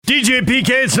DJ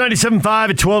PK, it's 97.5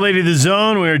 at 1280 The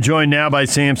Zone. We are joined now by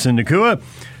Samson Nacua,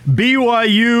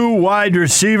 BYU wide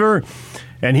receiver,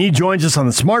 and he joins us on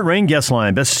the Smart Rain guest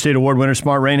line. Best of State Award winner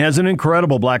Smart Rain has an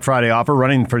incredible Black Friday offer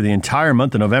running for the entire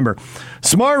month of November.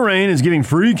 Smart Rain is giving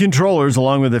free controllers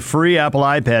along with a free Apple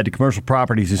iPad to commercial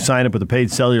properties who sign up with a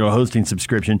paid cellular hosting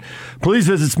subscription. Please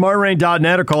visit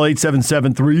smartrain.net or call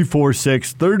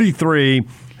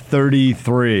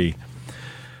 877-346-3333.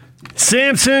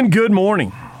 Samson, good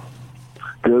morning.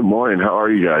 Good morning. How are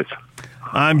you guys?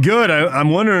 I'm good. I'm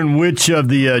wondering which of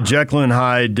the Jekyll and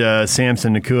Hyde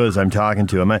Samson Nacuas I'm talking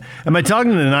to. Am I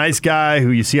talking to the nice guy who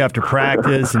you see after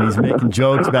practice and he's making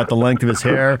jokes about the length of his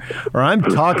hair? Or I'm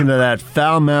talking to that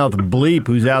foul-mouthed bleep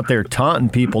who's out there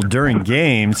taunting people during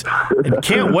games and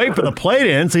can't wait for the play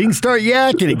to end so he can start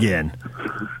yakking again?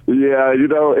 Yeah,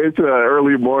 it's an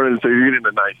early morning, so you're getting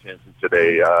a nice Samson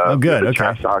today. Oh, good. Okay.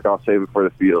 Trash talk, I'll save it for the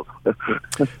field.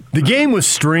 The game was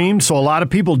streamed, so a lot of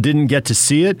people didn't get to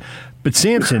see it. But,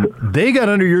 Samson, they got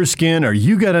under your skin or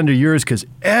you got under yours because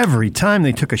every time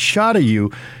they took a shot at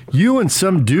you, you and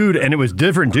some dude, and it was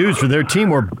different dudes for their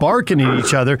team, were barking at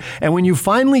each other. And when you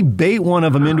finally bait one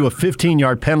of them into a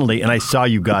 15-yard penalty, and I saw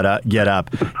you get up,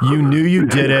 you knew you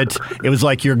did it. It was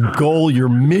like your goal, your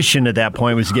mission at that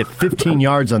point was to get 15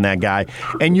 yards on that guy.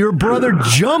 And your brother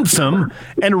jumps him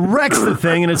and wrecks the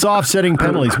thing, and it's offsetting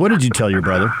penalties. What did you tell your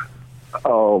brother?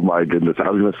 Oh, my goodness. I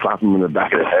was going to slap him in the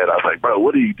back of the head. I was like, bro,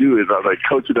 what are you doing? I was like,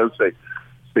 Coach, it doesn't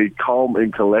stay calm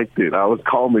and collected. I was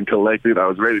calm and collected. I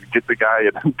was ready to get the guy,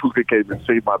 and then Puka came and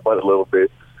saved my butt a little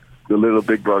bit. The little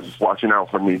big bro just watching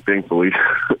out for me, thankfully.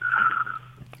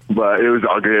 But it was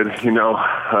all good.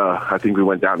 I think we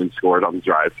went down and scored on the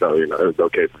drive, so, it was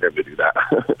okay for him to do that.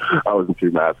 I wasn't too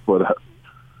mad. But,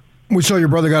 we saw your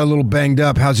brother got a little banged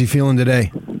up. How's he feeling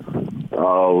today?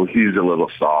 Oh, he's a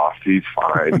little soft. He's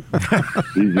fine.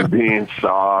 He's just being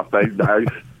soft. I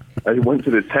went to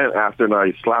the tent after and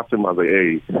I slapped him. I was like,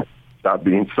 hey, stop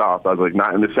being soft. I was like,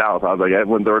 not in the South. I was like,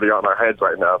 everyone's already on our heads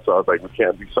right now. So I was like, we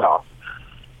can't be soft.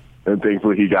 And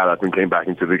thankfully he got up and came back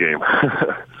into the game.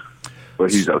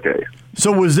 But he's okay.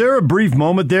 So was there a brief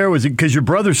moment there? Was it because your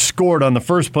brother scored on the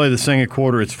first play of the second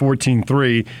quarter? It's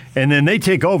 14-3, and then they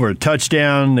take over, a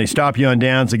touchdown. They stop you on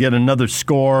downs. They get another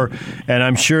score, and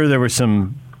I'm sure there were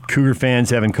some Cougar fans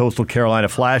having Coastal Carolina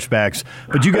flashbacks.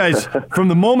 But you guys, from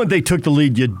the moment they took the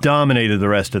lead, you dominated the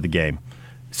rest of the game.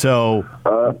 So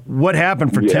what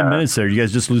happened for 10 minutes there? You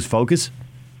guys just lose focus?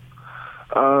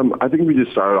 I think we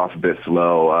just started off a bit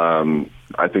slow.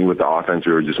 I think with the offense,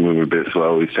 we were just moving a bit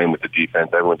slowly. Same with the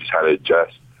defense. Everyone just had to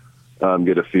adjust,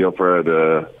 get a feel for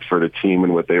the team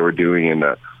and what they were doing, and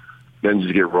then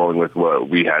just get rolling with what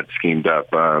we had schemed up.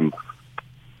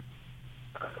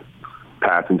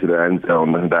 Pass into the end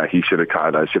zone that he should have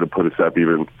caught. I should have put us up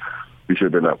even. We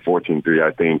should have been up 14-3,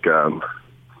 I think.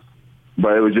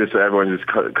 But it was just everyone just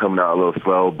coming out a little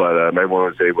slow, but everyone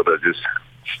was able to just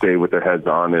stay with their heads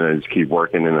on and just keep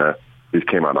working, and just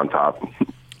came out on top.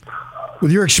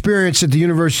 With your experience at the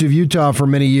University of Utah for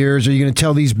many years, are you going to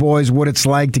tell these boys what it's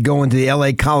like to go into the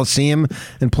L.A. Coliseum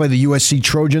and play the USC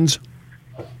Trojans?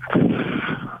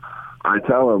 I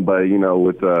tell them, but,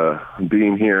 with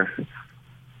being here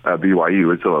at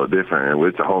BYU, it's a little different.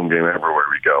 It's a home game everywhere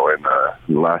we go, and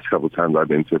the last couple of times I've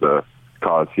been to the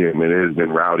Coliseum, it has been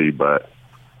rowdy, but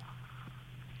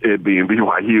it being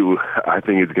BYU, I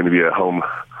think it's going to be a home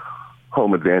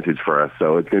advantage for us.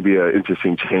 So it's going to be an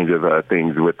interesting change of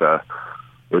things with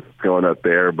going up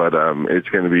there. But it's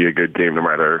going to be a good game no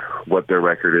matter what their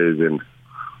record is and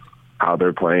how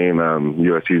they're playing.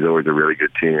 USC is always a really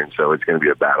good team, so it's going to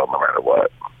be a battle no matter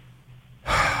what.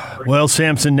 Well,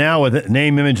 Samson, now with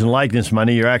name, image, and likeness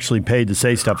money, you're actually paid to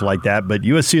say stuff like that. But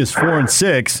USC is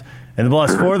 4-6. And they've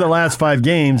lost 4 of the last 5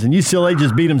 games, and UCLA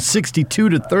just beat them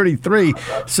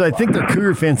 62-33. So I think the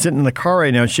Cougar fans sitting in the car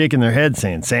right now shaking their heads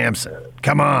saying, Samson,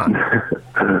 come on.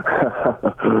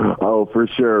 Oh, for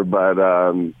sure. But,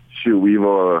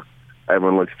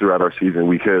 everyone looks throughout our season.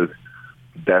 We could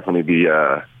definitely be,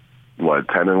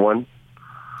 10-1?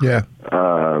 Yeah.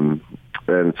 And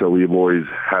so we've always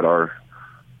had our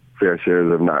fair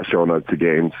shares of not showing up to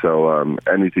games. So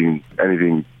anything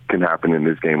can happen in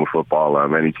this game of football.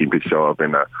 Any team could show up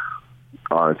and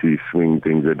honestly swing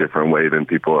things a different way than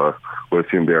people would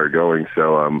assume they are going.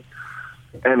 So, and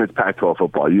it's Pac-12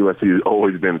 football. USC has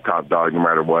always been a top dog no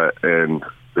matter what, and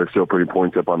they're still putting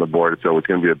points up on the board. So it's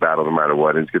going to be a battle no matter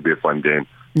what, and it's going to be a fun game.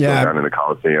 Yeah, down in the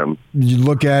Coliseum. You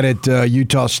look at it,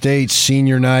 Utah State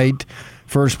senior night,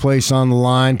 first place on the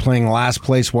line, playing last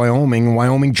place Wyoming, and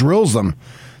Wyoming drills them.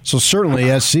 So certainly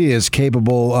SC is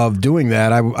capable of doing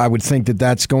that. I would think that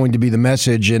that's going to be the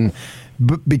message. And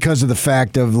because of the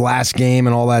fact of last game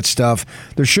and all that stuff,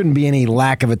 there shouldn't be any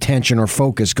lack of attention or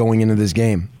focus going into this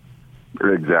game.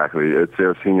 Exactly. It's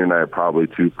their senior night probably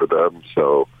too for them.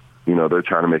 So, they're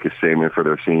trying to make a statement for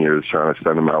their seniors, trying to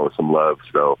send them out with some love.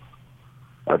 So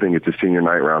I think it's a senior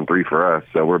night round 3 for us.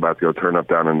 So we're about to go turn up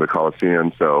down in the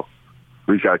Coliseum. So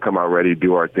we got to come out ready,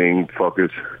 do our thing,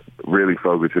 really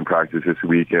focus in practice this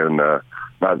week, and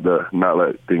not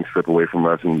let things slip away from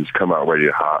us, and just come out ready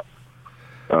to hot,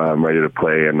 ready to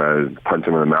play and punch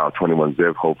them in the mouth,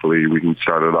 21-zip. Hopefully we can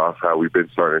start it off how we've been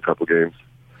starting a couple games.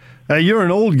 You're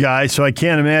an old guy, so I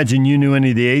can't imagine you knew any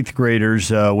of the 8th graders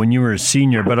when you were a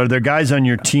senior. But are there guys on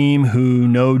your team who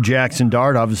know Jackson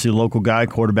Dart, obviously a local guy,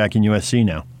 quarterback in USC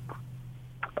now?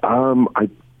 I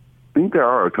think there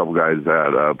are a couple guys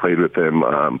that played with him.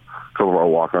 A couple of our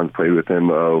walk-ons played with him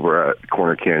over at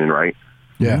Corner Canyon, right?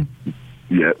 Yeah.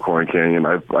 Yeah, Corner Canyon.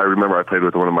 I remember I played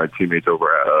with one of my teammates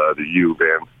over at the U,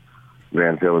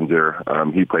 Van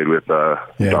Fillinger. He played with Dart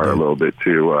a little bit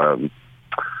too.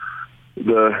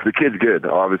 The kid's good.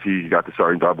 Obviously, he got the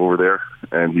starting job over there,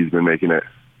 and he's been making it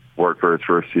work for his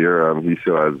first year. He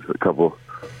still has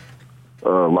a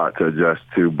lot to adjust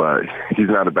to, but he's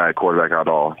not a bad quarterback at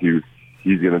all. He's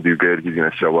going to do good. He's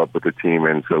going to show up with the team,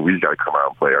 and so we got to come out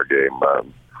and play our game.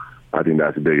 I think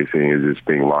that's the biggest thing, is just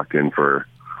being locked in for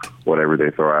whatever they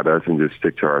throw at us and just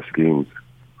stick to our schemes.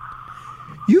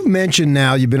 You've mentioned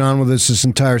now, you've been on with us this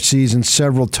entire season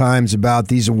several times about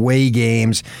these away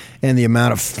games and the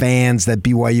amount of fans that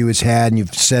BYU has had, and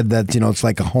you've said that, it's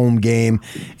like a home game,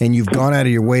 and you've gone out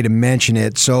of your way to mention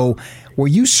it. So were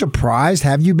you surprised?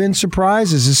 Have you been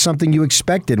surprised? Is this something you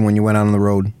expected when you went out on the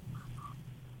road?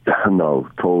 No,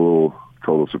 total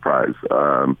surprise.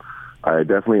 I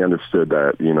definitely understood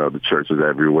that, the church is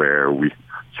everywhere. We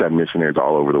send missionaries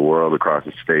all over the world, across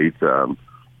the states.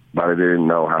 But I didn't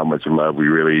know how much love we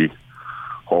really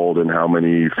hold and how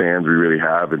many fans we really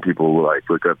have, and people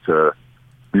look up to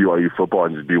BYU football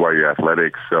and just BYU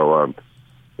athletics. So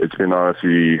it's been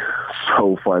honestly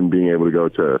so fun being able to go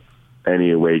to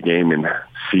any away game and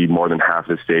see more than half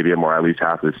the stadium, or at least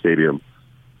half the stadium,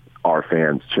 our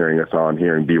fans cheering us on,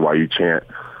 hearing BYU chants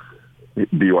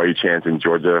in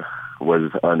Georgia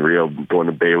was unreal. Going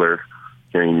to Baylor,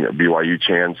 hearing BYU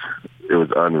chants, it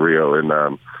was unreal.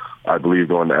 And I believe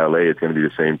going to LA, it's going to be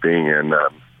the same thing, and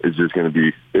it's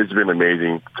it's been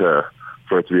amazing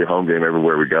for it to be a home game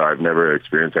everywhere we go. I've never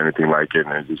experienced anything like it,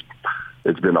 and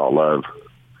it's been all love.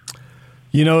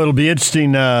 It'll be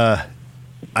interesting.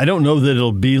 I don't know that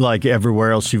it'll be like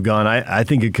everywhere else you've gone. I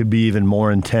think it could be even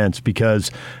more intense, because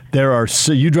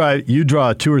you draw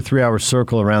a 2 or 3 hour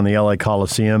circle around the LA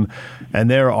Coliseum, and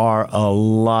there are a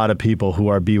lot of people who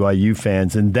are BYU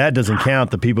fans, and that doesn't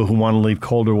count the people who want to leave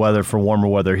colder weather for warmer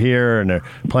weather here, and they're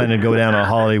planning to go down on a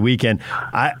holiday weekend.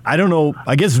 I don't know.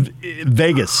 I guess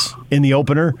Vegas in the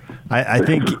opener. I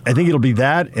think it'll be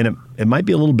that, and it might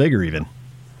be a little bigger even.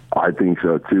 I think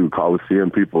so too.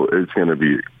 Coliseum people, it's going to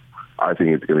be. I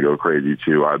think it's going to go crazy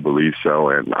too. I believe so,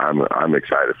 and I'm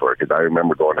excited for it, because I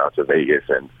remember going out to Vegas,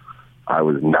 and I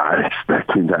was not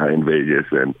expecting that in Vegas,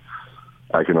 and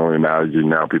I can only imagine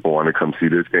now people want to come see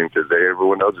this game, because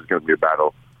everyone knows it's going to be a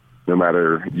battle. No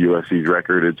matter USC's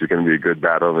record, it's going to be a good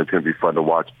battle, and it's going to be fun to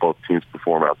watch both teams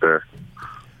perform out there.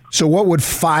 So what would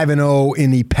 5-0 in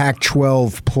the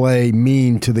Pac-12 play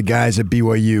mean to the guys at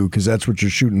BYU, because that's what you're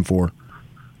shooting for?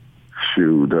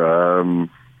 Shoot,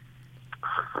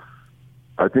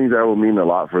 I think that will mean a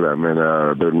lot for them in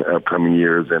the upcoming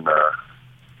years, and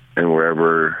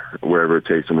wherever it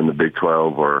takes them in the Big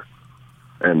 12 or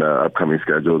in upcoming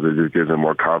schedules. It just gives them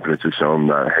more confidence to show them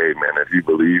that, hey, man, if you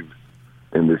believe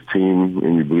in this team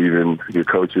and you believe in your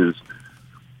coaches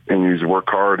and you just work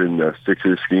hard and stick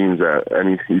to the schemes,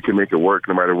 you can make it work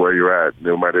no matter where you're at.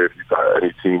 No matter if you thought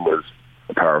any team was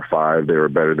a Power 5, they were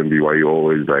better than BYU.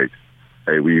 Always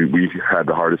hey, we had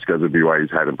the hardest schedule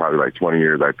BYU's had in probably 20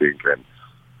 years, I think, and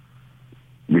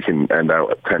we can end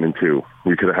out at 10-2.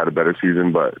 We could have had a better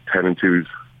season, but 10-2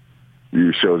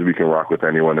 shows we can rock with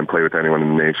anyone and play with anyone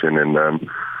in the nation, and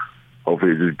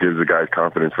hopefully it just gives the guys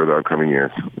confidence for the upcoming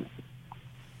years.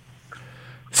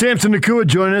 Samson Nacua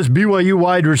joining us, BYU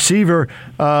wide receiver.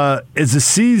 As the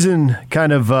season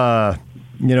kind of,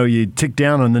 you tick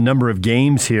down on the number of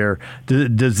games here,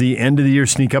 does the end of the year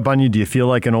sneak up on you? Do you feel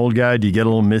like an old guy? Do you get a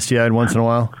little misty-eyed once in a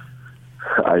while?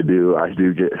 I do. I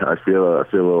feel a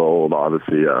little old,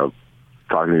 honestly.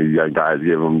 Talking to you guys,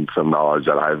 give them some knowledge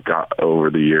that I've got over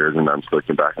the years, and I'm just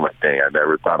looking back and dang, I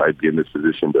never thought I'd be in this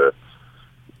position to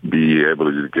be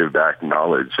able to just give back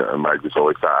knowledge. I just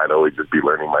always thought I'd always just be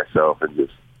learning myself and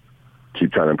just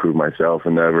keep trying to improve myself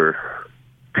and never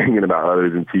thinking about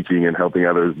others and teaching and helping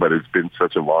others, but it's been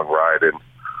such a long ride, and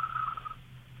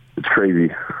it's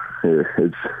crazy.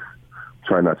 It's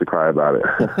trying not to cry about it.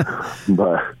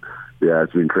 But, yeah,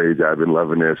 it's been crazy. I've been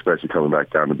loving it, especially coming back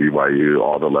down to BYU,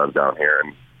 all the love down here,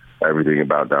 and everything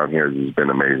about down here has been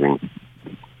amazing.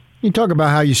 You talk about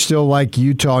how you still like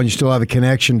Utah and you still have a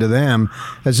connection to them.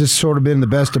 Has this sort of been the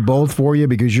best of both for you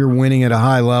because you're winning at a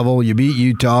high level? You beat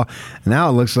Utah, and now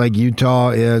it looks like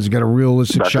Utah has got a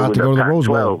realistic shot to go to the Rose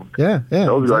Bowl. Yeah.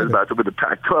 Those exactly. guys about to win the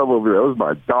Pac-12 over there. Those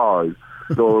my dogs.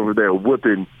 Go over there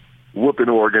whooping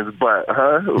Oregon's butt,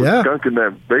 huh? Yeah. Skunking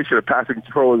them. They should have passed the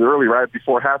controllers early, right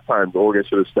before halftime. Oregon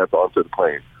should have stepped onto the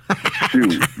plane.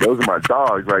 Shoot, those are my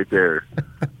dogs right there.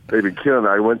 They've been killing it.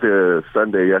 I went to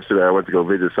Sunday yesterday. I went to go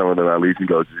visit some of them. I leave and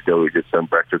go get some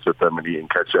breakfast with them and eat and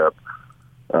catch up.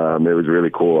 It was really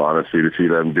cool, honestly, to see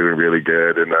them doing really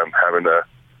good and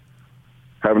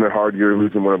having a hard year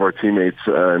losing one of our teammates.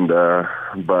 And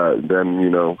but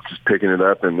then just picking it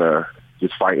up and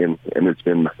just fighting. And it's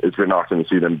been awesome to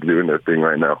see them doing their thing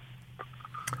right now.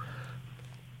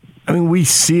 I mean, we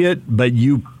see it, but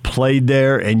you played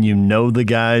there and you know the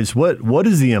guys. What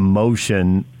is the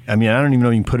emotion? I mean, I don't even know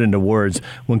if you can put it into words.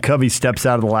 When Covey steps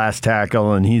out of the last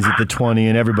tackle and he's at the 20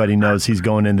 and everybody knows he's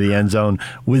going into the end zone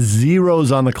with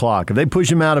zeros on the clock. If they push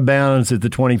him out of bounds at the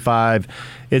 25,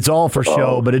 it's all for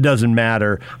show, but it doesn't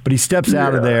matter. But he steps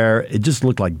out of there. It just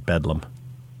looked like bedlam.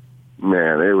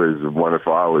 Man, it was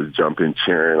wonderful. I was jumping,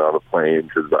 cheering on the plane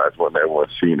because that's when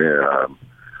everyone's seen it.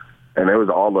 And it was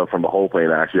all love from the whole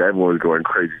plane, actually. Everyone was going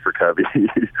crazy for Covey.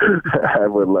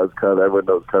 Everyone loves Covey. Everyone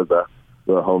knows Covey,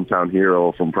 the hometown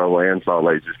hero from Provo and Salt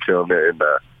Lake, just killing it. And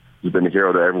he's been a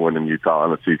hero to everyone in Utah.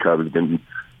 Honestly, Covey's been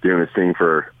doing his thing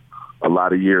for a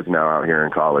lot of years now out here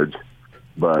in college.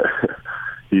 But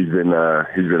he's been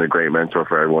a great mentor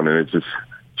for everyone, and it's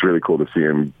really cool to see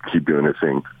him keep doing his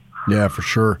thing. Yeah, for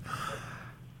sure.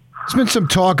 There's been some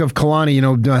talk of Kalani,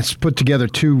 has put together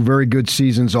 2 very good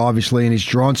seasons, obviously, and he's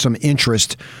drawn some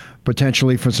interest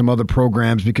potentially for some other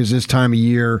programs because this time of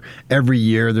year, every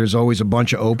year, there's always a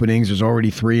bunch of openings. There's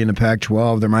already 3 in the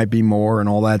Pac-12. There might be more and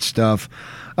all that stuff.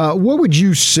 What would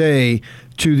you say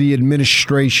to the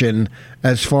administration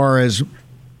as far as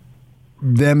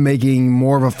them making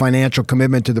more of a financial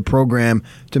commitment to the program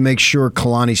to make sure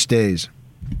Kalani stays?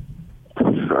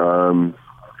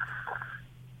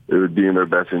 It would be in their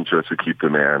best interest to keep the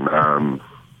man.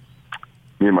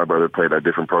 Me and my brother played at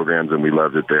different programs, and we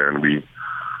loved it there, and we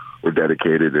were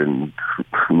dedicated and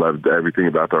loved everything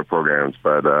about our programs.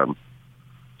 But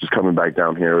just coming back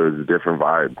down here is a different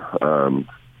vibe.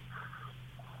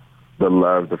 The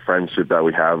love, the friendship that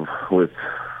we have with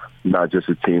not just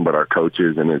the team but our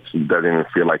coaches, and it doesn't even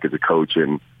feel like it's a coach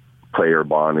and player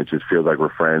bond. It just feels like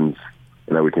we're friends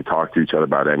and that we can talk to each other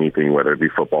about anything, whether it be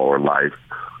football or life.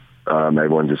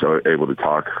 Everyone just able to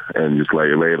talk and just lay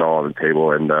it all on the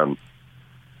table, and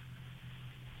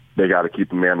they got to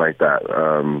keep a man like that.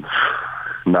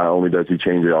 Not only does he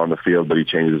change it on the field, but he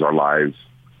changes our lives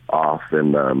off.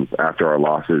 And after our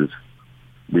losses,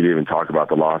 we didn't even talk about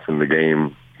the loss in the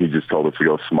game. He just told us to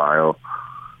go smile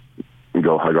and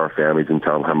go hug our families and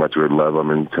tell them how much we love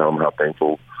them and tell them how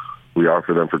thankful we are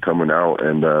for them for coming out,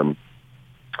 and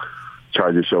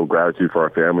try to show gratitude for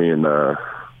our family. And I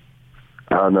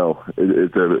don't know.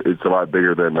 It's a lot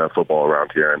bigger than football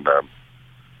around here, and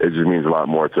it just means a lot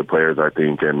more to players, I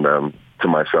think, and to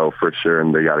myself for sure.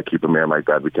 And they got to keep a man like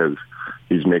that because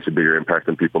he just makes a bigger impact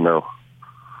than people know.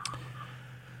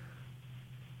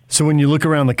 So when you look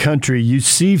around the country, you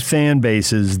see fan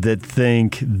bases that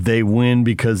think they win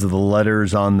because of the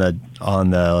letters on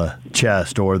the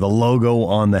chest or the logo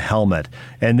on the helmet.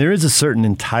 And there is a certain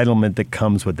entitlement that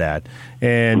comes with that.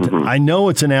 And I know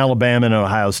it's an Alabama and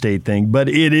Ohio State thing, but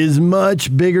it is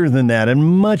much bigger than that and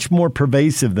much more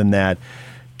pervasive than that.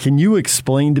 Can you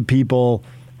explain to people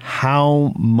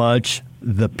how much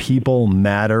the people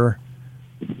matter?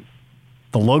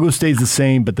 The logo stays the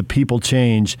same, but the people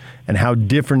change, and how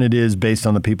different it is based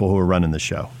on the people who are running the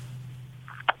show.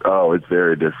 Oh, it's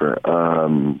very different.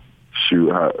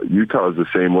 Utah is the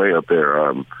same way up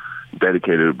there,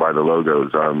 dedicated by the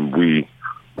logos. We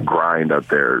grind up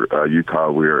there.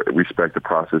 Utah, we respect the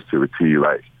process to a T.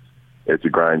 Like, it's a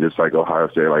grind just like Ohio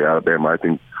State, like Alabama. I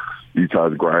think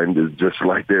Utah's grind is just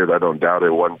like theirs. I don't doubt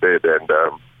it one bit. And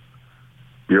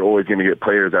you're always going to get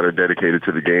players that are dedicated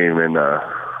to the game and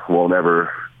won't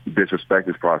ever disrespect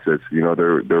this process.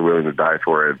 They're willing to die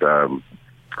for it.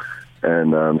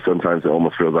 And sometimes it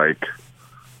almost feels like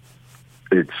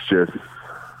it's just,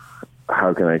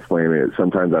 how can I explain it?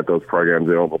 Sometimes at those programs,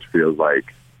 it almost feels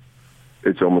like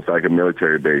it's almost like a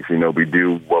military base. We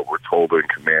do what we're told and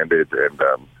commanded, and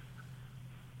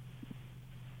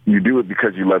you do it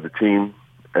because you love the team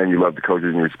and you love the coaches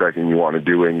and you respect it and you want to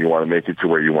do it and you want to make it to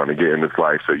where you want to get in this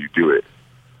life, so you do it.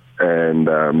 And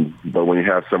but when you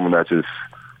have someone that's just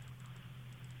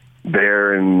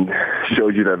there and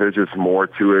shows you that there's just more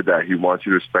to it, that he wants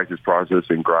you to respect his process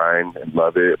and grind and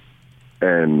love it,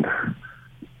 and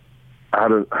I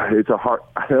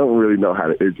don't really know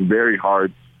it's very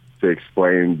hard to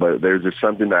explain, but there's just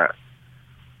something that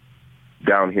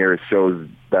down here shows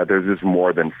that there's just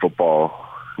more than football,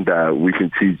 that we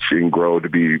can teach and grow to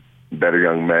be better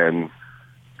young men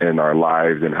in our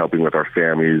lives and helping with our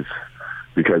families,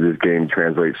 because this game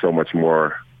translates so much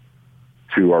more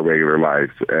to our regular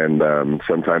lives. And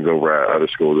sometimes over at other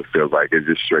schools, it feels like it's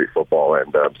just straight football.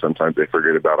 And sometimes they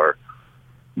forget about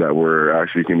that we're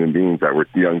actually human beings, that we're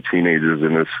young teenagers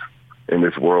in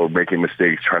this world making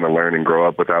mistakes, trying to learn and grow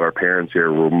up without our parents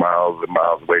here. We're miles and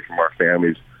miles away from our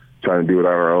families, trying to do it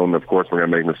on our own. Of course, we're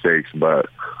going to make mistakes, but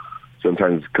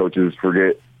sometimes coaches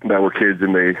forget that we're kids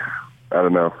and I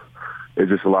don't know.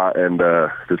 It's just a lot, and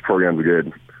this program's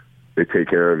good. They take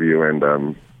care of you,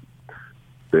 and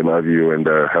they love you and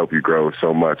help you grow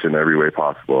so much in every way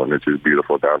possible, and it's just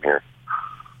beautiful down here.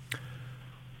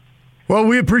 Well,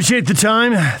 we appreciate the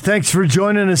time. Thanks for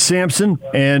joining us, Samson,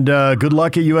 and good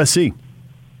luck at USC.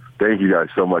 Thank you guys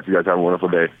so much. You guys have a wonderful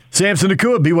day. Samson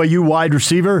Nacua, BYU wide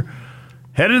receiver,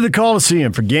 headed to the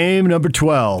Coliseum for game number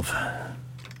 12.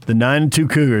 The 9-2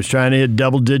 Cougars trying to hit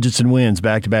double digits in wins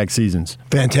back-to-back seasons.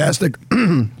 Fantastic.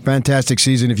 Fantastic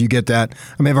season if you get that.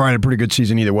 I mean, they've had a pretty good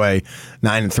season either way.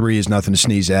 9-3 is nothing to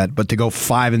sneeze at. But to go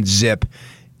 5-0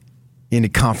 into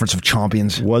Conference of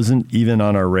Champions. Wasn't even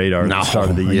on our radar at the start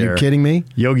of the year. Are you kidding me?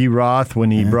 Yogi Roth, when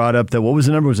he brought up that, what was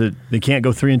the number? Was it they can't go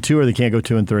 3-2 or they can't go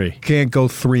 2-3? Can't go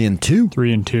 3-2.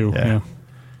 3-2, yeah.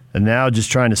 And now just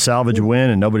trying to salvage a win,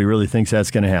 and nobody really thinks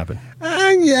that's going to happen.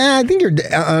 Yeah, I think you're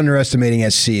underestimating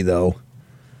SC, though.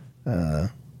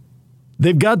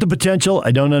 They've got the potential.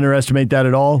 I don't underestimate that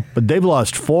at all, but they've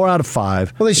lost 4 out of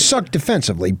 5. Well, they suck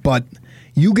defensively, but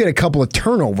you get a couple of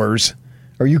turnovers,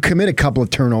 or you commit a couple of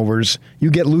turnovers, you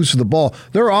get loose of the ball.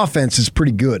 Their offense is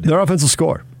pretty good. Their offense will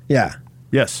score. Yeah.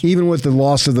 Yes. Even with the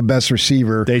loss of the best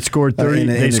receiver. They scored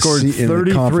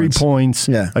 33 points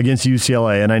against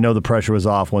UCLA, and I know the pressure was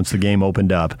off once the game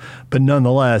opened up. But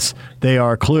nonetheless, they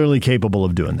are clearly capable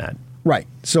of doing that. Right.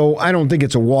 So I don't think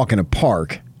it's a walk in a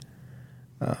park.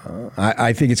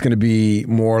 I think it's going to be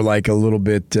more like a little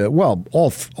bit, trying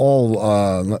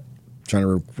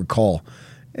to recall,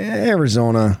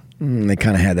 Arizona, they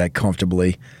kind of had that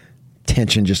comfortably.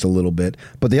 Tension just a little bit.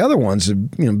 But the other ones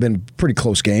have been pretty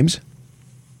close games.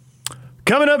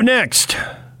 Coming up next,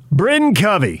 Britton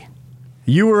Covey.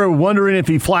 You were wondering if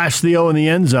he flashed the O in the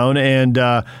end zone, and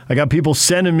I got people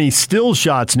sending me still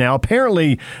shots now.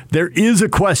 Apparently, there is a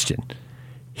question.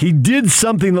 He did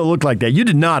something that looked like that. You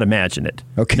did not imagine it.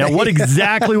 Okay. Now, what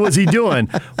exactly was he doing?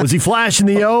 Was he flashing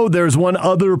the O? There's one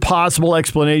other possible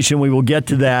explanation. We will get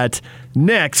to that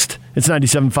next. It's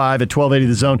 97.5 at 1280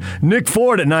 The Zone. Nick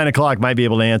Ford at 9 o'clock might be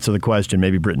able to answer the question.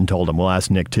 Maybe Britton told him. We'll ask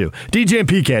Nick, too. DJ and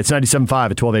PK, it's 97.5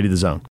 at 1280 The Zone.